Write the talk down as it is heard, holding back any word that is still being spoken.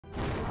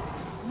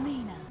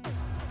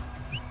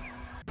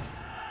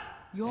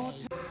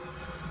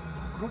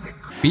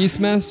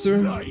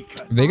Beastmaster?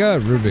 They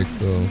got Rubik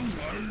though.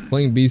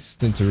 Playing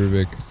Beast into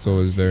Rubik is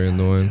always very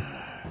annoying.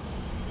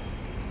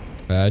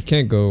 I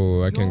can't go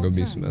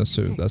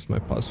Beastmaster if that's my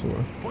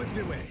password.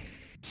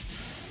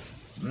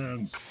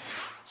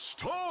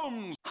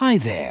 Hi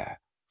there.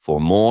 For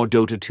more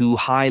Dota 2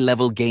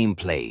 high-level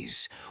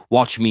gameplays,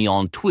 watch me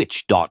on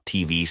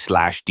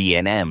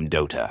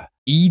twitch.tv/DNMDota.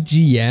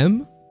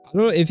 EGM? I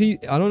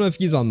don't know if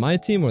he's on my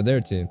team or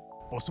their team.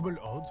 Possible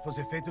odds for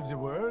the fate of the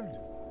world?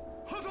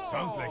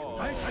 Sounds like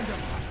my kind of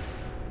fun.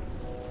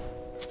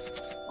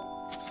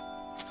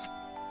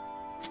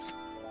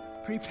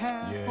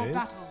 Prepare for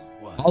battle.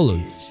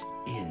 Olive.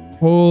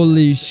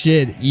 Holy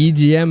shit,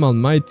 EGM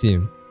on my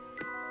team.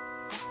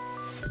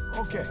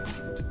 Okay.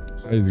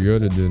 He's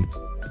good, dude.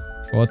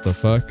 What the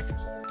fuck?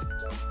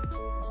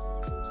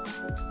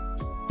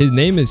 His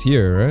name is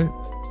here, right?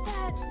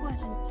 That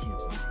wasn't too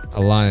bright.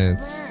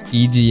 Alliance.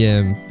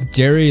 EGM.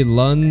 Jerry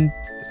Lund.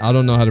 I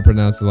don't know how to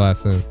pronounce his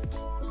last name.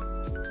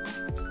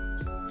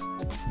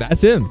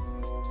 That's him.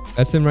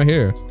 That's him right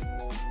here.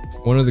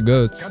 One of the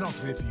goats. Cannot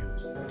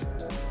refuse.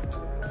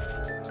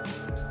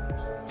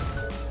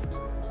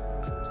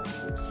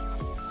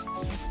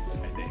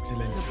 An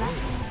excellent The choice.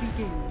 battle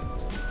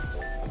begins.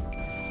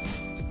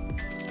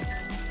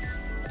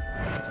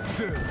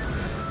 Hey, I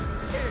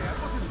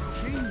wasn't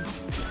looking.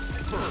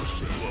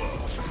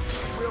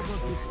 Where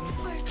was this?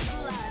 First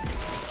blood.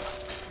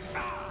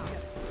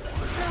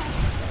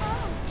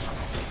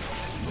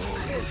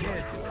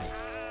 Yes.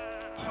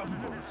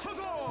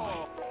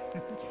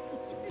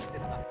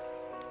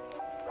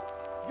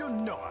 You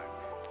know it.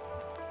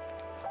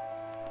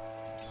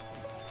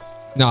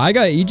 No, I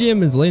got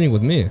EGM is laning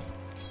with me.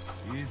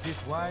 Is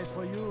this wise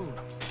for you?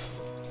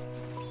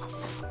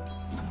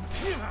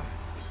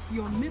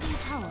 Your middle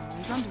tower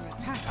is under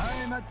attack.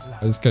 I'm at I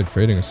last. just kept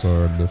trading a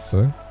sword. The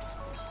fuck?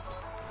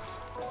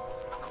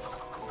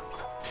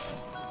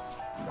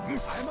 I'm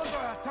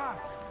under attack.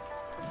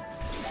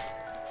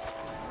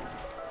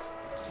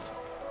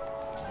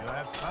 You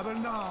have trouble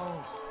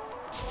now.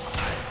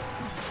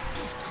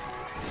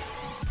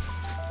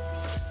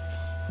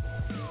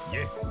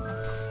 Yes.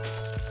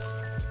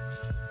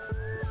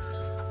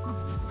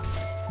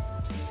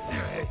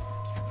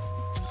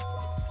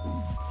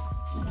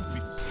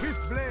 With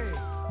swift blade.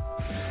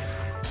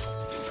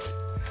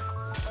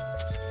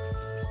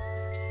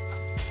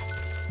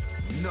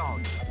 No.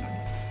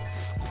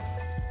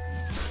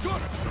 Good. You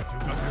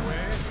got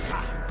away.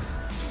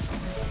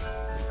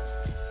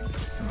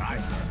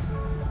 Right.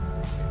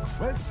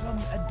 Welcome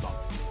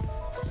advance.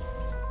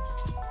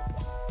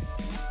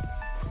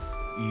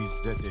 Is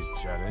that a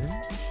challenge?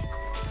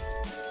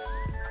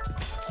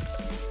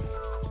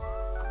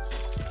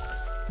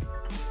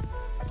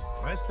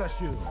 Rest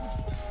assured.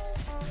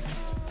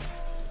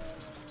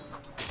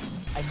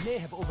 I may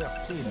have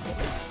overstayed the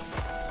base.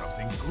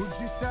 Something good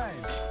this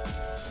time.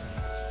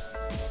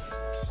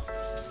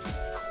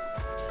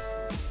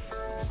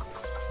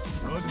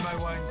 Good, my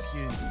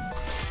wineskin.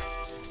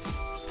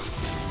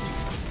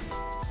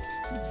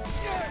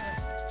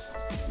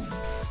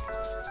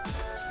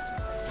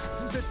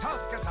 To the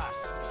task attack.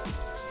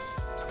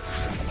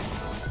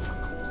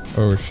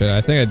 Oh shit,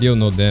 I think I deal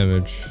no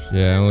damage.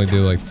 Yeah, I only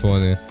do like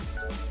 20.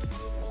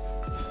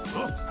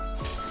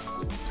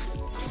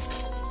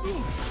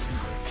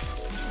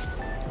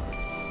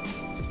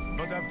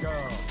 But I've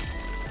got.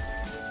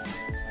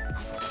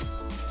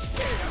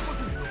 Hey, I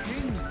wasn't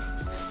looking.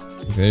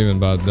 They even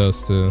bought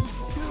dust too.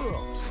 Sure.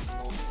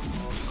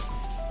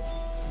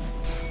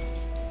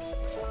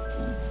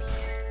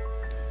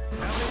 Now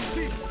let's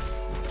see.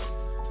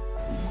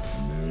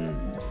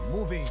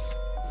 Moving.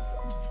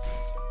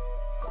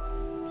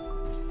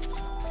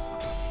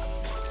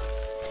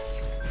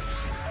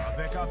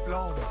 Avec un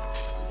plan.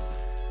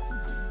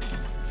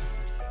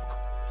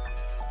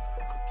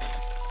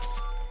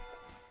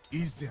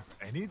 Is there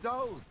any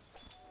doubt?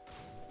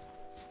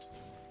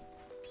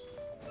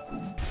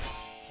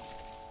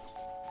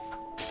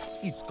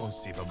 It's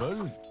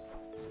conceivable.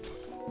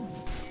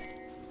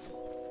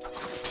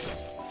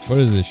 What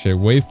is this shit?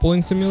 Wave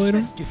pulling simulator?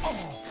 Let's get on.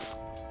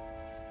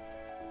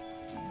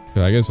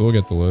 Yeah, I guess we'll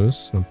get the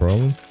Lotus, no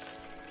problem.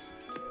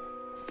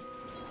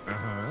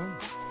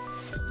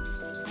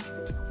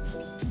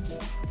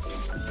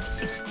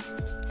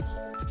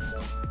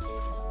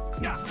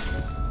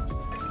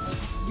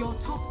 Your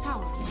top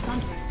tower is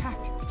under attack.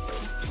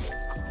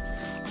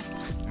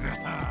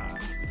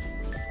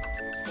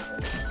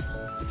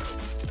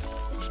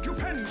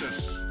 Stupendous.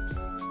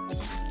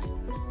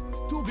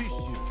 To be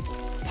sure.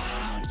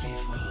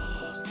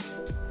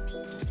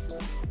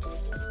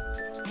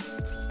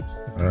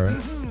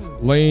 Alright.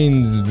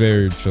 Lane's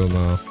very chill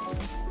now.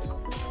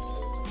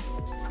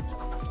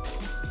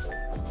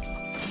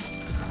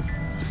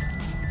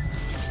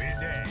 We're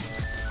there.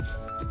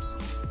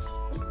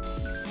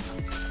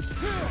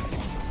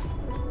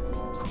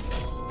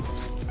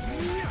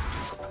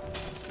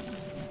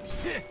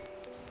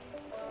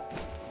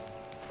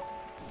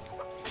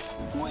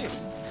 Wait.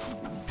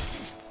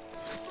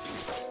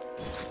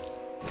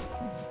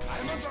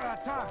 I'm under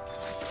attack.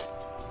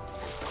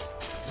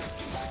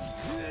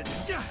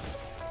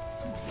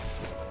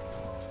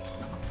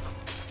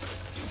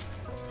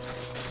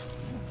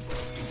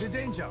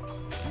 danger.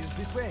 Use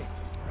this way.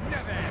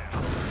 Never.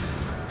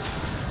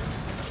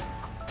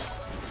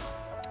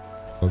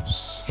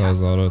 Oops, that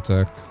was auto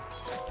attack.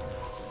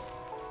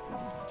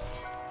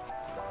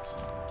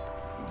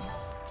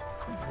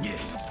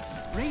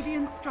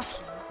 Radiant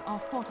structures are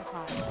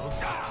fortified.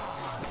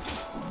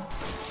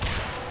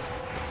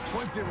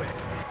 Points away.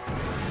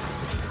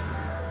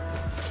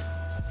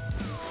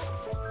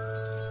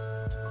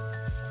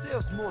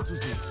 There's more to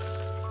see.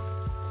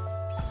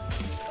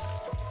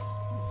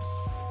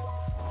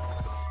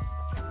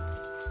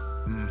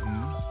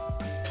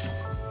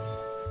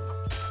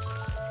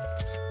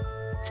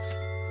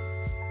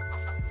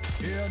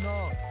 Fear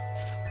not.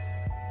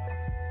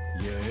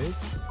 Yes.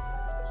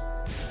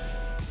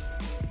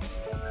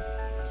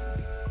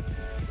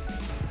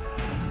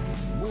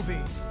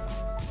 Moving.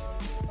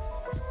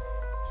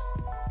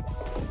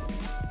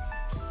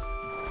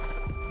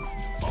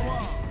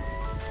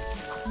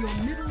 Your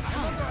middle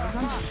tower is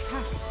under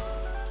attack.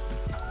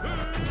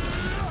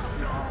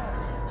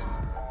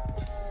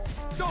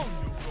 Down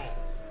you go.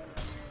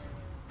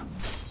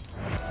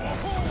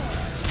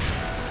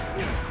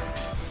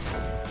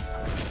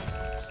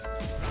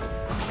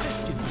 Let's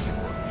get to the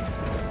work.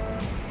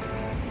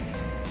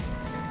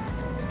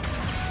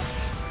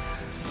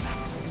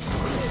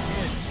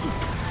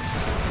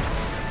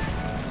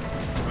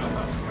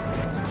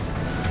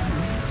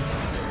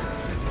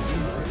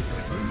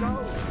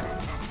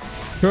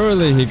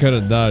 Surely he could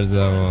have dodged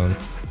that one.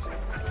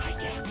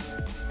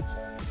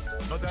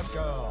 Not that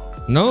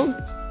girl. No?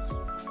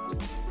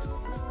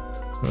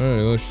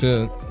 Alright, well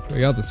shit. We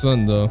got the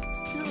sun though.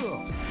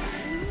 Sure.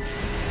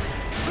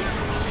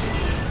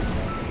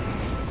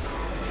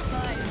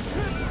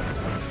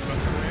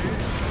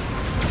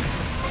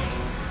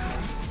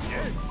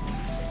 Yes.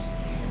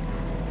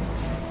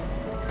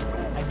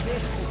 I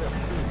guess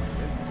overstood.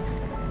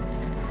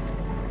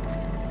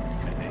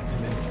 An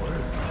excellent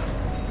word.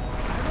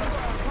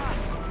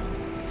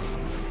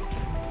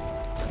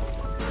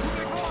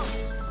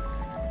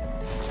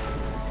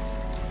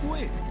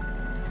 Wait.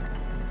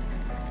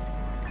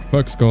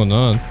 What's going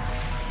on?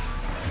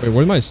 Wait,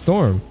 where's my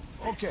storm?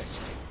 Okay.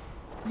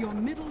 Your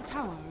middle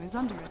tower is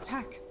under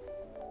attack.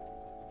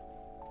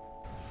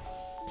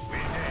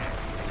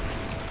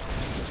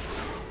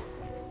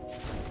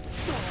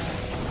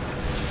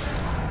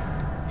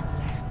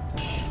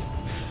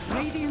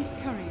 Radiant's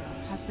courier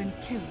has been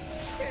killed.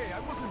 Hey, I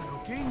wasn't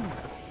looking.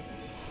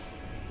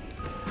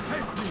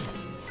 Face me.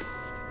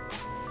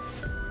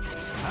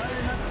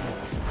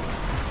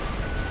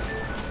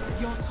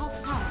 Your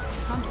top tower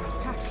is under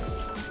attack.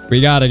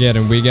 We gotta get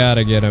him. We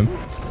gotta get him.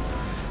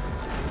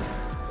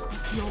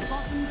 Your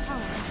bottom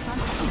tower is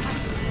under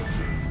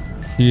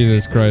attack.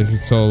 Jesus Christ,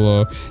 it's so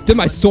low. Dude,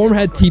 my storm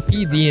had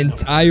TP the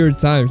entire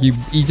time. He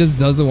just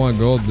doesn't want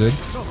gold, dude.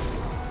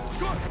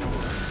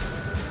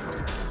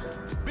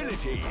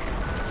 Ability.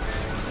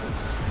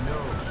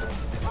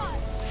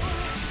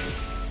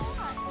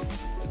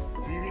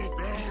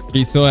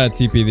 He still had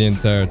TP the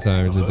entire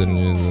time. He just didn't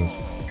use it.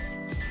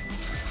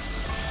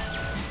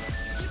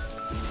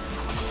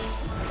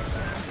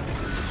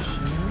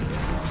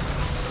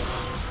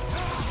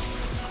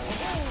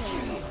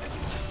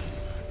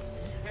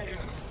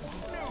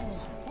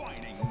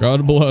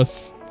 God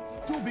bless.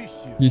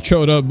 You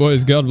showed up,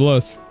 boys. God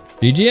bless.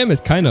 EGM is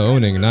kind of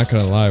owning, not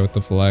gonna lie, with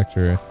the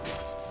phylactery.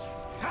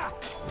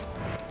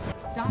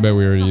 Bet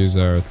we already used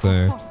our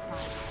thing.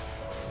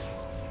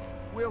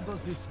 Where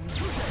does this lead?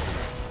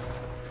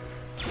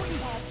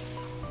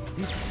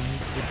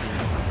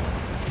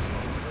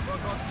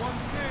 Forgot one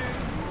thing.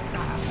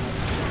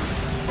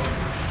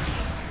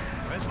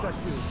 Rest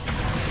assured.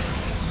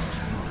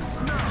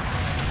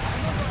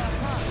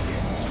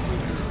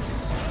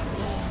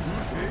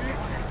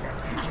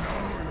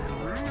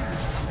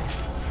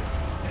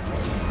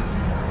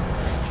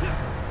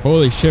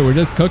 Holy shit, we're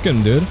just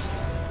cooking, dude.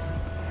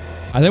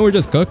 I think we're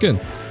just cooking.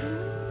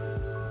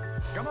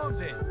 Come on,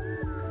 Zane.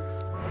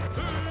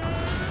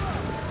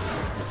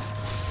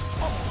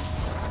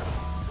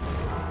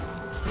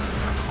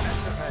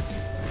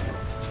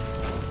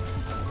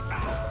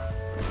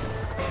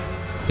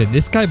 Did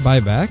this guy buy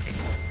back?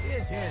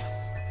 Yes, yes.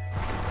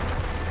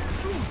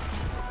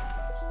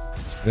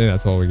 I think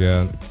that's all we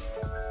got.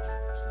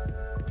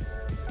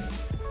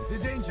 Is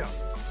it danger?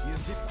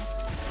 Here's it.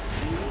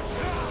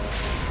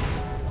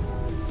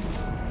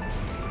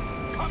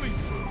 Coming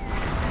through.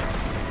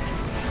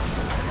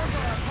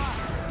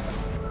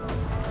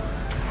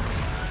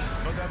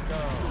 Not that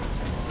girl.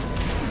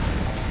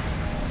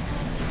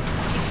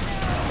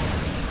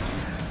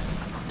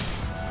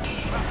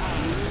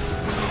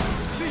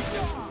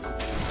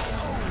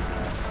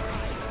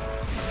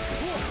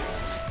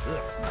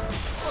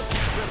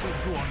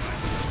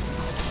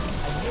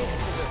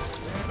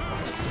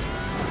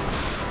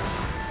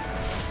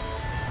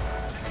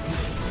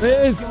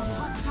 It's Your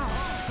top tower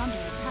is under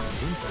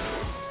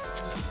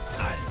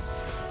attack.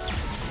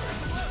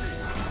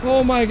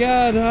 oh my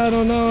god, I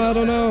don't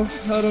know.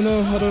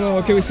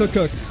 Okay, we still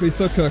cooked.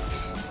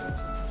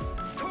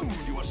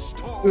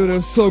 Dude, it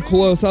was so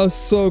close. I was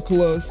so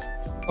close.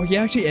 Oh, he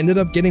actually ended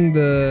up getting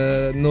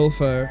the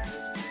nullifier.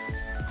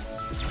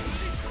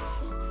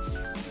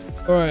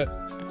 All right.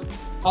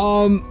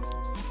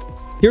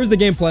 Here's the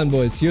game plan,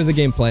 boys. Here's the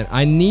game plan.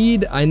 I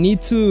need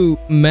to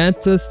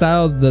Manta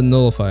style the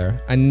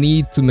nullifier. I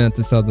need to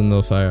Manta style the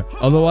nullifier.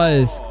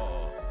 Otherwise,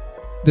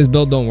 this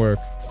build don't work.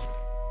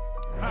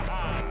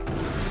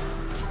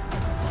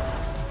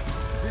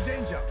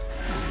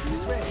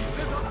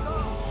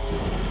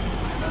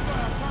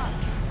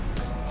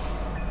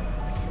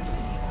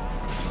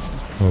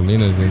 Oh,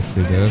 Lina's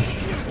instantly dead.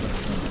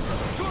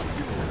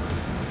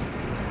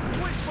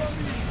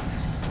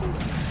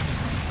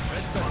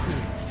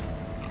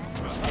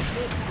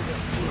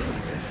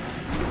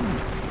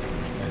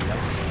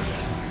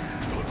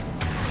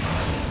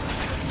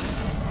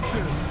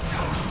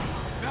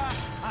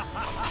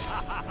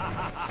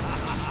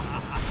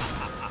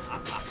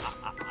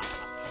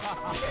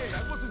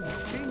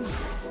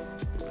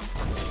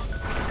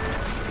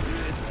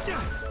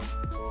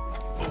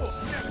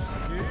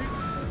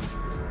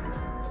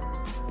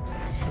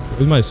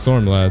 Where's my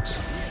storm, lads?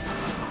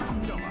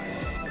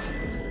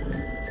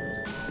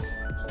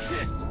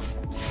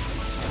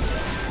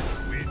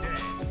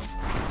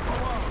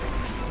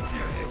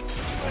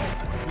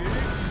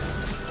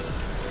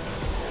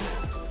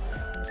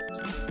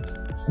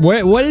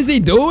 What is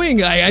he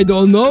doing? I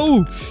don't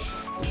know.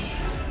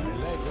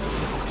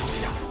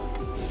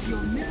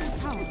 Your middle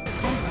tower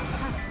is under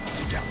attack.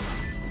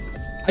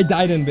 I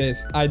died in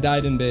base. I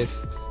died in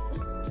base.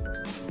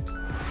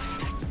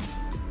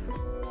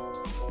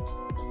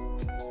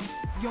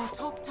 Your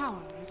top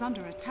tower is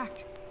under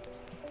attack.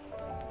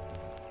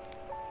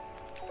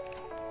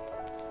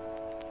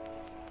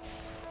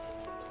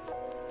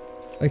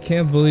 I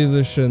can't believe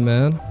this shit,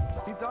 man.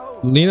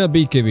 Lina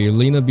BKB.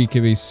 Lina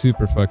BKB is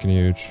super fucking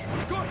huge.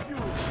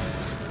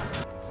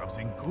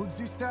 Something good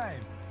this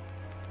time.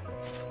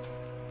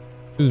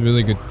 It was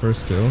really good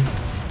first kill.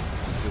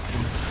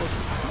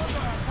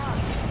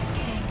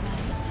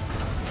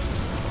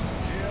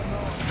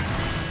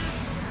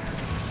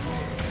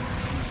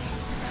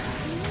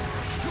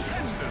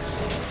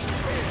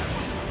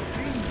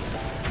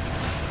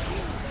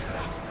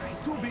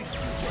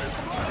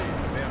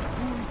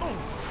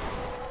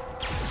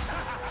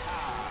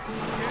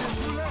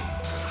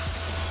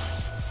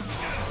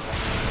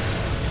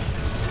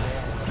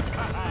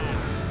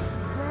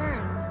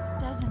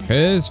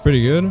 Okay, it's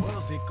pretty good.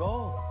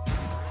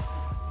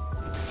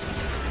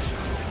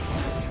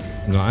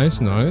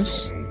 Nice,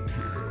 nice.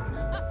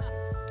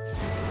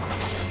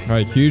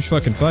 Alright, huge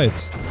fucking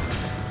fight.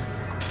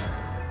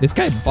 This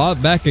guy bought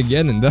back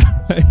again and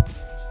died.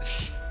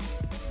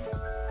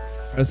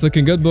 It's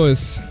looking good,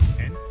 boys.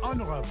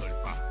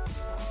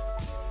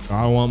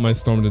 I want my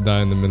storm to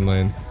die in the mid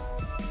lane.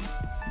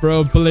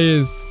 Bro,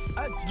 please.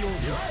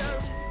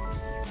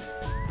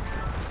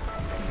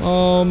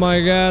 Oh my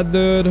god,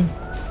 dude.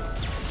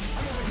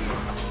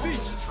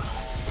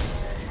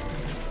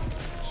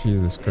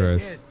 Jesus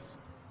Christ.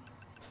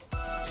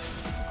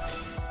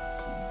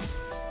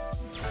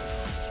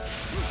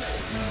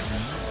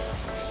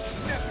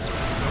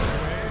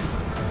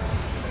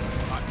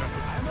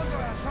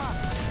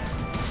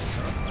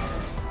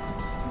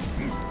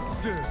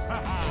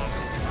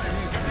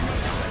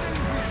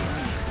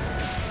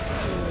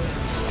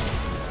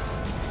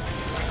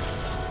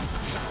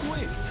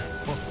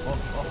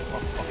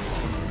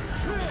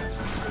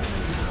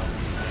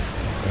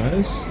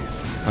 Nice.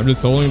 I'm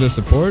just holding their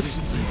support.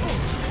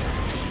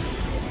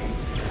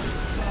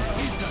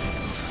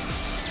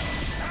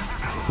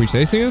 We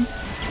chasing him?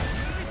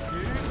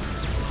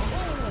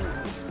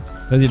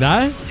 Does he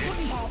die?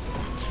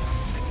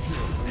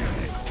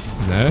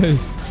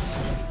 Nice.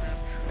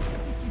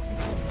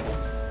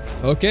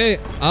 Okay,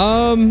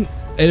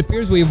 it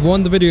appears we've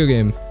won the video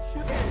game.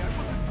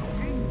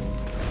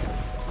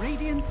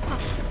 Radiant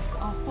structures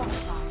are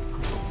fortified.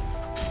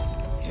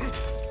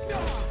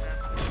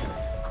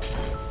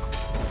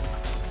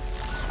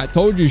 I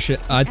told you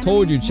shit. I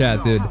told you,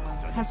 chat, dude.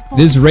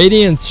 This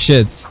Radiance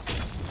shit.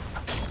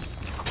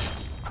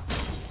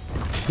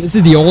 This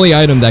is the only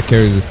item that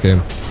carries this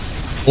game.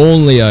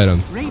 Only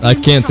item. I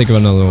can't think of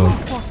another one.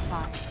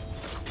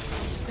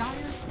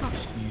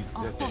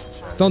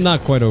 Still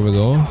not quite over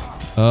though.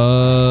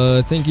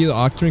 I think either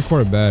Octarine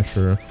Core or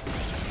Basher.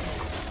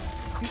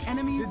 The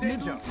enemy's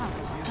middle tower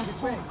has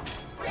fallen.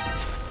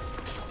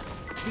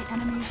 The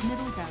enemy's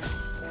middle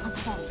barracks has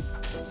fallen.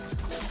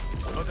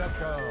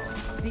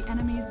 The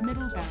enemy's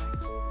middle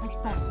barracks has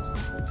fallen.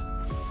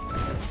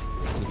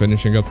 Just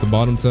finishing up the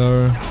bottom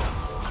tower.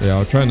 Yeah,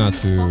 I'll try not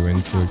to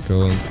instantly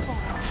kill him.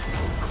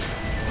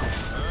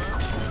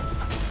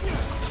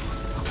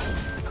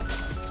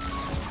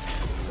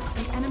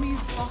 The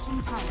enemy's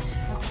bottom tower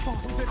has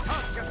fallen.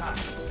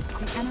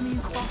 The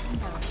enemy's bottom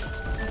barracks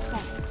has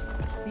fallen.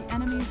 The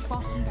enemy's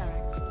bottom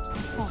barracks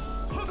has fallen.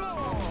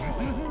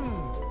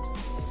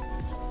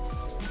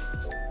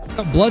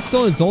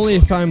 Bloodstone is only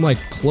if I'm like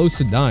close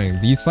to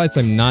dying. These fights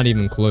I'm not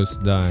even close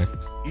to dying.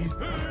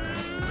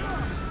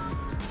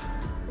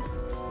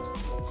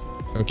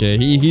 Okay,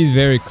 he's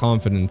very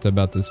confident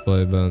about this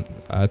play, but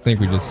I think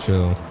we just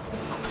chill.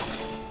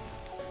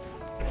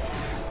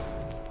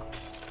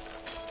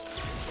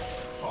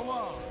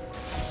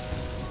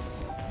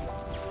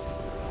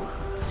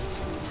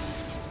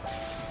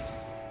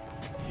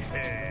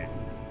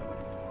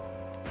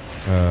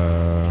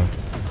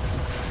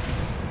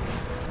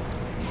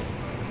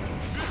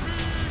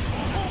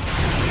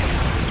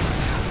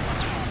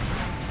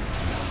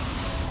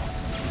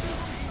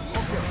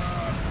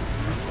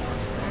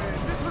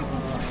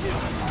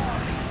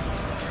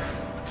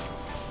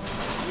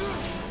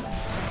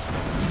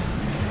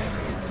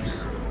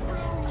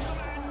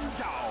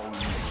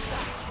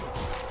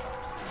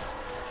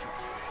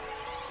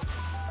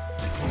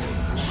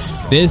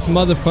 This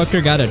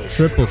motherfucker got a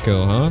triple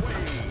kill, huh?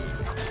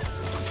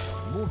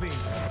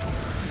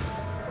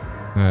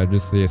 Alright,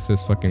 just the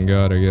assist fucking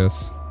god, I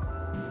guess.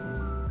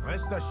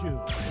 Rest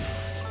assured.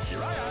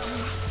 Here I am.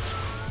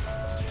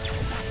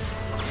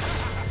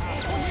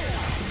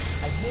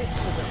 I may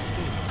have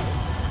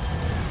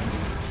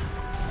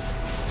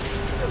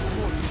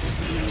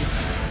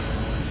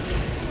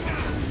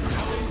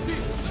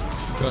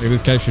overstayed. Like,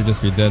 this guy should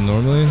just be dead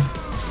normally.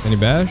 Any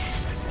bash?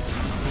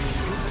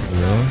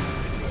 No.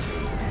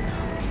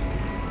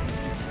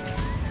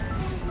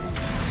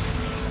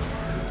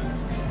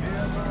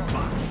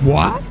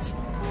 What?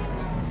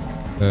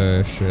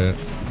 Oh shit.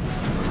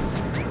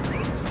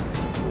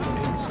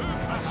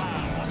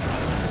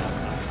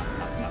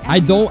 I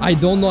don't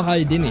know how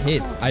it didn't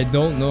hit. I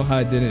don't know how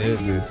it didn't hit,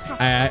 dude.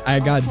 I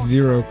got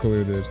zero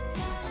clue, dude.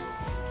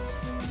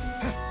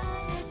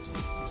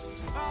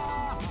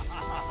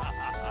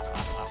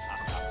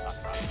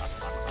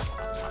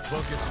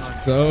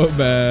 So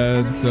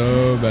bad,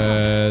 so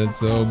bad,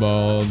 so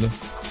bald.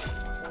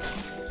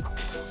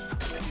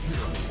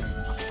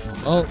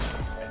 Oh.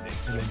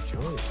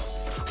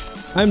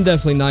 I'm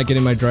definitely not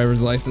getting my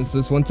driver's license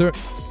this winter.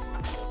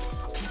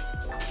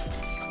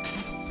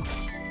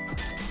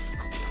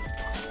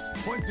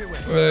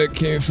 What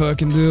can you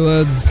fucking do,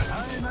 lads?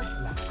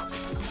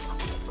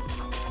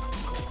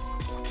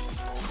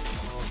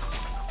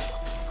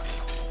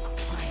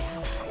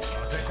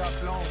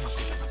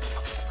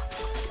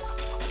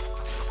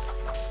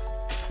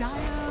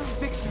 Dire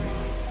victory.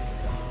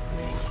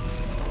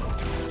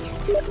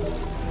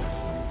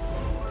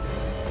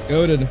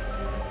 Goated.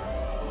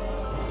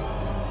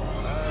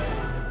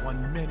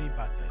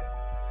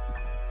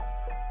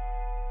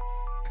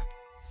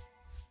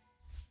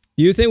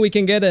 Do you think we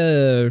can get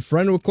a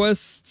friend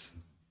request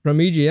from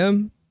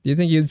EGM? Do you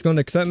think he's going to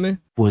accept me?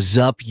 What's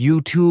up,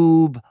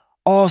 YouTube?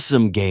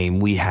 Awesome game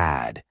we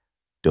had.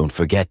 Don't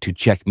forget to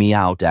check me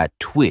out at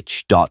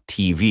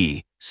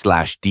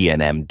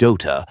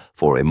twitch.tv/DNMDota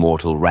for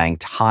Immortal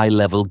ranked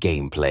high-level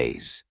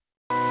gameplays.